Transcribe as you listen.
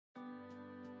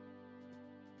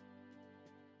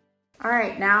All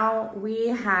right, now we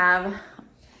have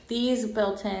these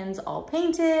built-ins all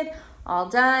painted, all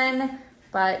done,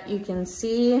 but you can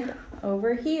see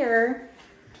over here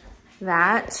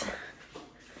that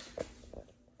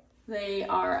they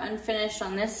are unfinished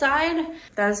on this side.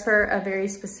 That is for a very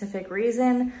specific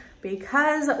reason,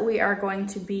 because we are going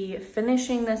to be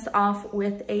finishing this off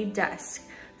with a desk.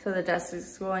 So the desk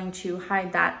is going to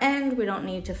hide that end. We don't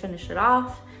need to finish it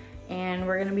off, and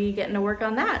we're gonna be getting to work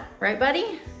on that. Right,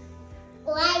 buddy?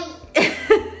 Right.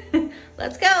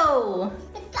 Let's go.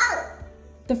 Let's go.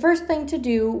 The first thing to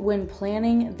do when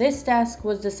planning this desk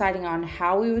was deciding on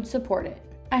how we would support it.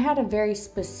 I had a very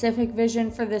specific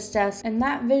vision for this desk, and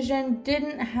that vision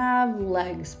didn't have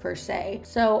legs per se.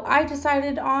 So I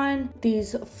decided on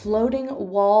these floating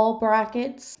wall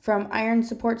brackets from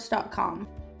ironsupports.com.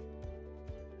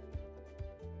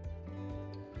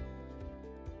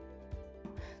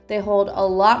 They hold a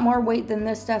lot more weight than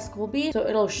this desk will be, so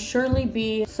it'll surely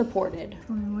be supported.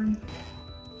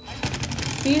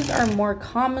 These are more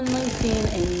commonly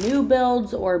seen in new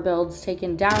builds or builds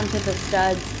taken down to the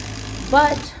studs,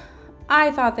 but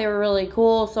I thought they were really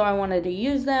cool, so I wanted to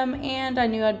use them, and I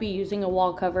knew I'd be using a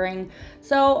wall covering.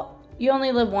 So you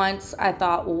only live once, I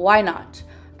thought, why not?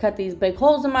 Cut these big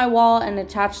holes in my wall and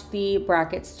attach the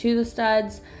brackets to the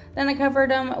studs. Then I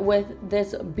covered them with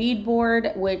this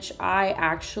beadboard, which I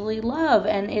actually love,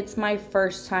 and it's my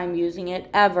first time using it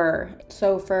ever.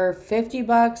 So for 50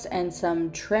 bucks and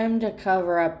some trim to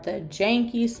cover up the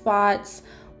janky spots,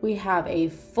 we have a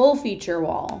full feature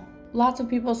wall. Lots of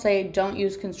people say don't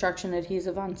use construction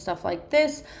adhesive on stuff like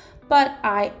this, but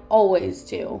I always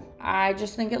do. I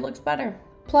just think it looks better.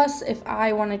 Plus, if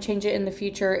I want to change it in the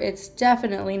future, it's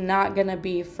definitely not gonna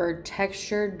be for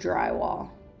textured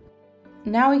drywall.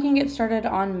 Now we can get started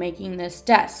on making this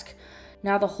desk.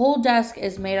 Now the whole desk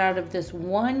is made out of this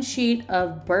one sheet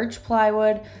of birch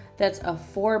plywood that's a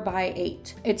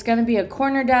 4x8. It's gonna be a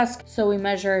corner desk, so we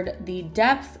measured the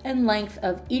depth and length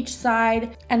of each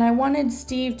side, and I wanted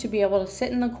Steve to be able to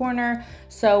sit in the corner,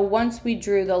 so once we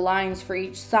drew the lines for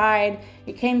each side,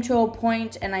 it came to a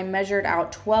point and I measured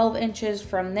out 12 inches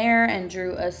from there and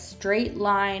drew a straight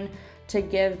line to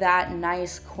give that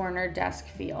nice corner desk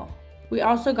feel. We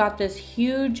also got this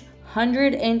huge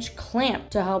 100-inch clamp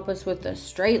to help us with the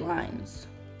straight lines.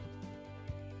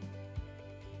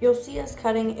 You'll see us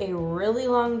cutting a really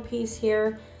long piece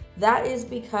here. That is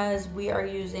because we are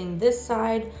using this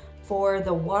side for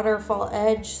the waterfall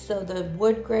edge, so the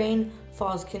wood grain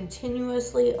falls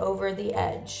continuously over the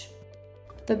edge.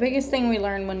 The biggest thing we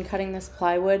learned when cutting this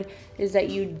plywood is that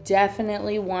you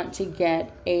definitely want to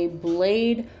get a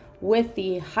blade with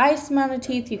the highest amount of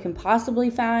teeth you can possibly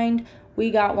find. We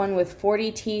got one with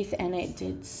 40 teeth and it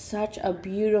did such a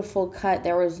beautiful cut.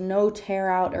 There was no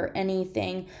tear out or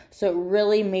anything. So it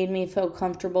really made me feel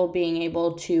comfortable being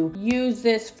able to use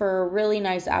this for a really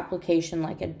nice application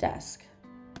like a desk.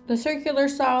 The circular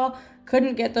saw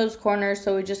couldn't get those corners,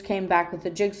 so we just came back with the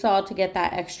jigsaw to get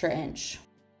that extra inch.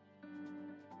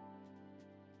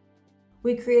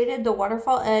 We created the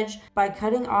waterfall edge by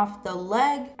cutting off the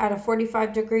leg at a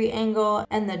 45-degree angle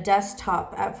and the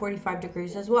desktop at 45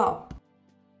 degrees as well.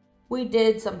 We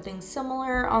did something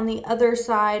similar on the other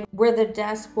side where the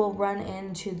desk will run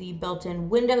into the built-in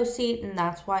window seat, and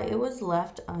that's why it was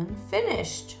left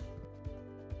unfinished.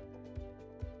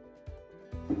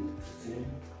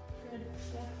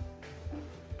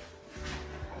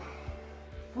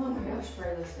 Oh my gosh,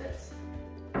 where this fits.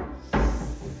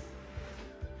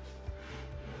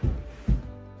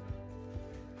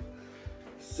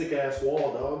 Sick ass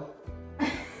wall, dog.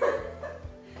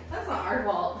 That's not our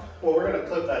fault. Well, we're gonna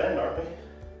clip that end, aren't we?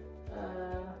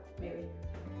 Maybe.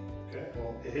 Okay,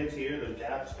 well, it hits here, there's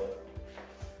gaps, but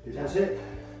that's it.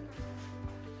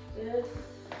 Good.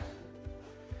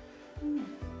 We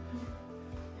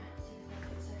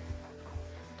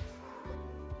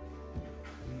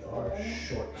are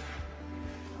short.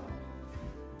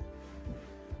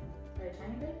 Very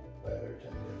tiny bit? Very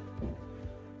tiny.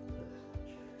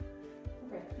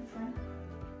 Okay, that's fine.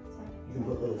 That's fine. You can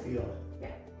put little feet on it.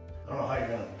 Yeah. I don't know how you're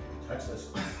gonna touch this.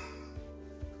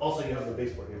 Also, you have the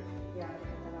baseboard here. Yeah, I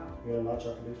figured that out. You're gonna notch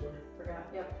out the baseboard? Forgot.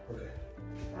 Yep. Okay.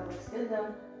 That looks good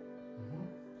though.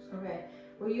 Okay.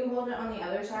 Will you hold it on the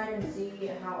other side and see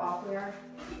how off we are?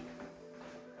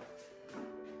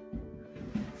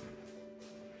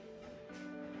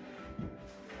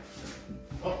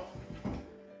 Oh.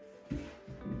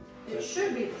 It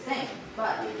should be the same,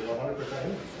 but You're 100%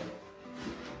 in,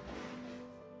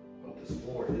 but this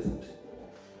board isn't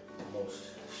most.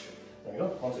 There you go.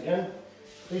 Once again,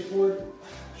 baseboard.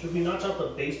 Should we notch out the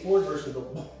baseboard versus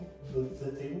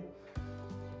the table?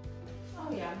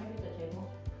 oh yeah, maybe the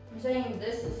table. saying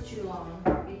this is too long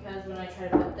because when I try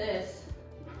to put this,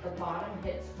 the bottom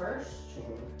hits first.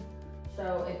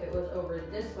 So if it was over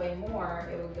this way more,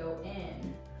 it would go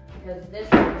in because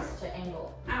this needs to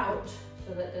angle out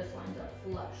so that this lines up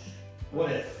flush.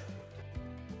 What if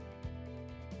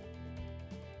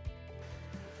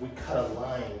we cut a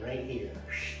line right here,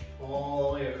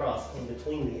 all the way across in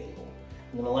between the angle,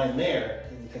 and then a line there,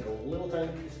 and you take a little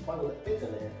tiny piece of plywood that fits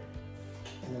in there,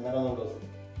 and then that other one goes,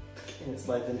 and it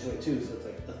slides into it too, so it's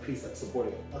like a piece that's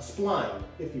supporting it. A spline,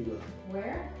 if you will.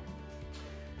 Where?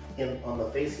 And on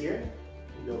the face here,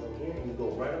 you go from here and you go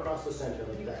right across the center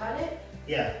like that. You cut it?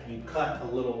 Yeah, you cut a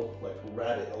little like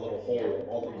rabbit, a little hole,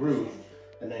 all the groove,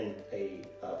 and then a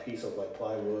piece of like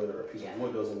plywood or a piece of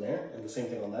wood goes in there, and the same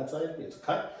thing on that side, it's a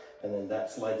cut, and then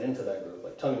that slides into that groove,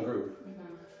 like tongue and groove,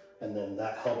 and then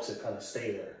that helps it kind of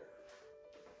stay there.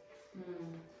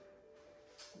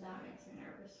 That makes me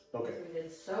nervous. Okay. We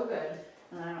did so good,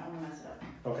 and I don't want to mess it up.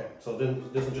 Okay, so then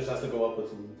this one just has to go up with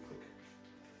some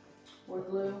Wood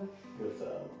glue. with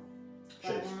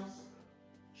shims.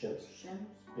 Shims?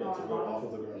 Yeah, to go off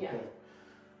of the ground. Yeah.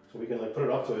 So we can like put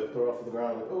it up to it, throw it off of the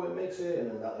ground, like, oh, it makes it, and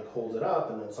then that like holds it up,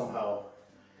 and then somehow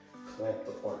clamp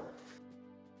the corner.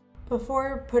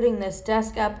 Before putting this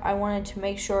desk up, I wanted to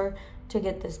make sure to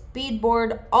get this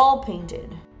beadboard all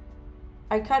painted.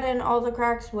 I cut in all the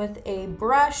cracks with a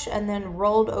brush and then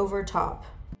rolled over top.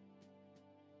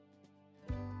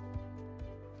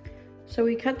 So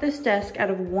we cut this desk out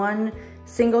of one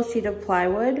single sheet of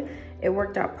plywood. It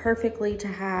worked out perfectly to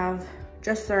have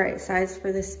just the right size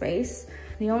for this space.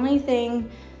 The only thing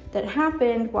that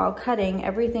happened while cutting,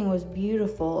 everything was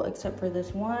beautiful except for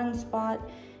this one spot.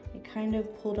 It kind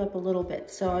of pulled up a little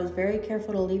bit, so I was very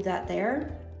careful to leave that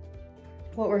there.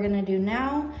 What we're gonna do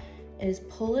now is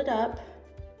pull it up,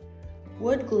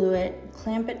 wood glue it,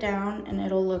 clamp it down, and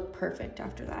it'll look perfect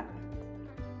after that.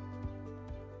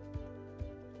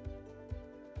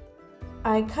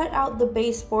 I cut out the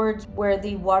baseboards where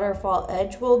the waterfall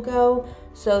edge will go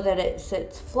so that it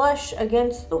sits flush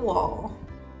against the wall.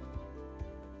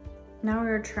 Now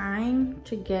we're trying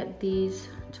to get these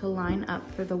to line up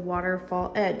for the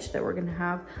waterfall edge that we're gonna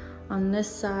have on this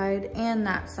side and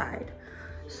that side.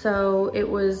 So it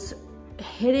was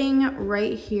hitting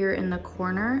right here in the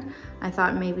corner. I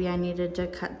thought maybe I needed to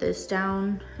cut this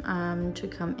down to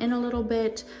come in a little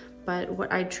bit, but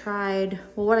what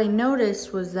I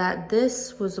noticed was that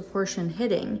this was a portion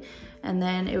hitting, and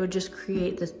then it would just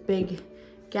create this big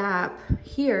gap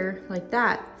here like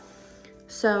that.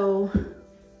 So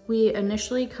we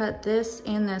initially cut this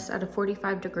and this at a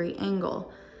 45-degree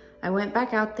angle. I went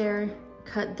back out there,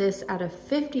 cut this at a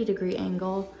 50-degree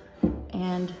angle,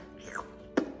 and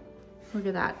look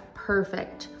at that,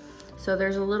 perfect. So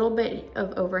there's a little bit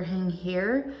of overhang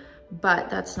here, but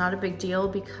that's not a big deal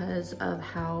because of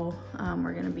how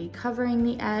we're gonna be covering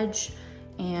the edge,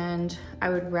 and I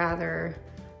would rather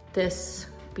this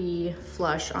be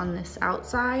flush on this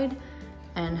outside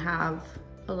and have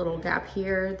a little gap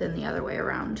here than the other way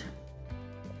around.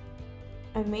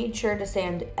 I made sure to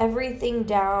sand everything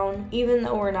down. Even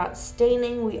though we're not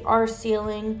staining, we are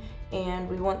sealing, and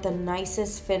we want the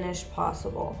nicest finish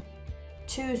possible.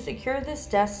 To secure this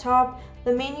desktop,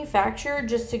 the manufacturer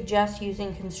just suggests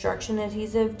using construction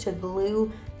adhesive to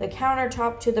glue the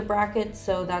countertop to the brackets,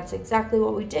 so that's exactly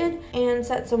what we did, and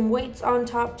set some weights on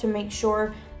top to make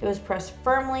sure it was pressed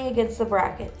firmly against the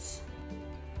brackets.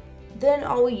 Then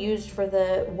all we used for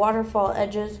the waterfall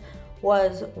edges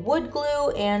was wood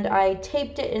glue, and I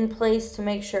taped it in place to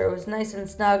make sure it was nice and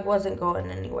snug, wasn't going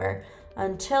anywhere,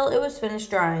 until it was finished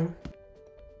drying.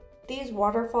 These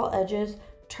waterfall edges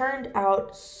turned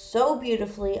out so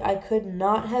beautifully. I could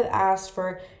not have asked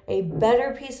for a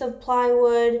better piece of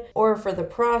plywood or for the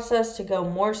process to go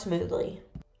more smoothly.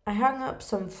 I hung up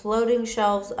some floating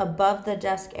shelves above the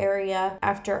desk area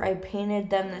after I painted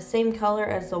them the same color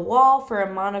as the wall for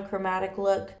a monochromatic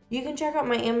look. You can check out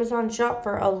my Amazon shop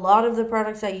for a lot of the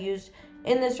products I used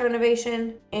in this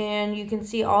renovation, and you can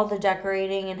see all the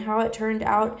decorating and how it turned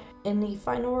out in the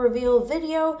final reveal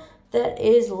video that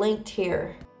is linked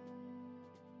here.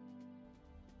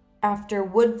 After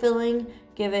wood filling,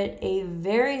 give it a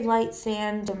very light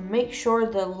sand to make sure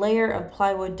the layer of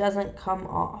plywood doesn't come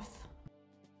off.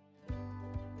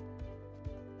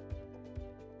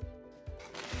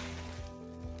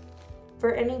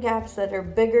 For any gaps that are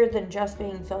bigger than just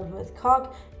being filled with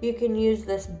caulk, you can use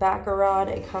this backer rod.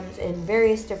 It comes in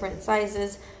various different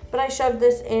sizes, but I shoved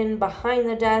this in behind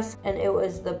the desk, and it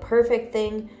was the perfect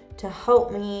thing to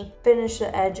help me finish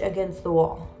the edge against the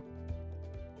wall.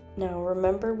 Now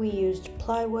remember, we used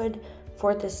plywood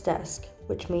for this desk,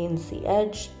 which means the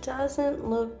edge doesn't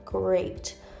look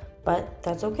great, but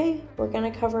that's okay. We're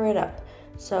gonna cover it up.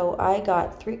 So I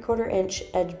got 3/4 inch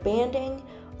edge banding.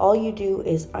 All you do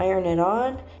is iron it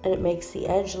on and it makes the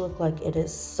edge look like it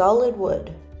is solid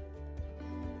wood.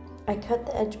 I cut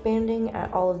the edge banding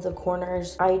at all of the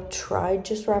corners. I tried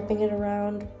just wrapping it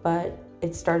around, but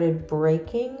it started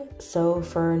breaking. So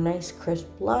for a nice crisp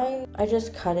line, I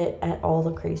just cut it at all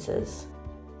the creases.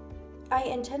 I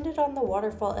intended on the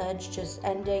waterfall edge just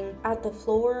ending at the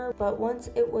floor, but once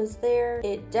it was there,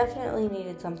 it definitely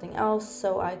needed something else,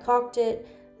 so I caulked it.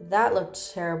 That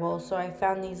looked terrible, so I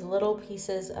found these little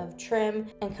pieces of trim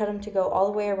and cut them to go all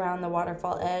the way around the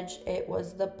waterfall edge. It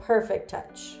was the perfect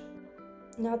touch.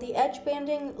 Now the edge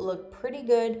banding looked pretty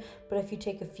good, but if you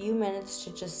take a few minutes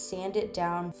to just sand it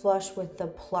down flush with the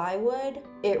plywood,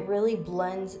 it really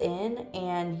blends in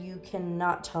and you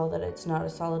cannot tell that it's not a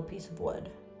solid piece of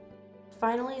wood.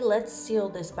 Finally, let's seal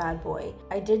this bad boy.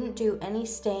 I didn't do any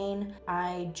stain.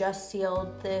 I just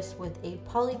sealed this with a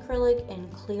polyacrylic in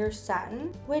clear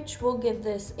satin, which will give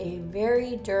this a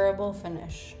very durable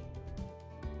finish.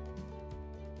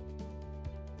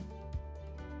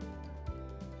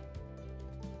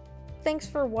 Thanks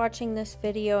for watching this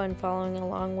video and following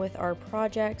along with our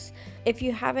projects. If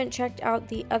you haven't checked out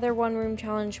the other One Room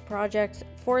Challenge projects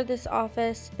for this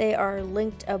office, they are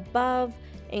linked above,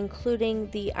 including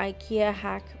the IKEA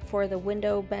hack for the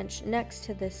window bench next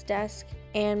to this desk.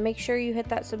 And make sure you hit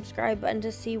that subscribe button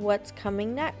to see what's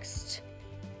coming next.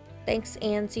 Thanks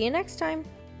and see you next time.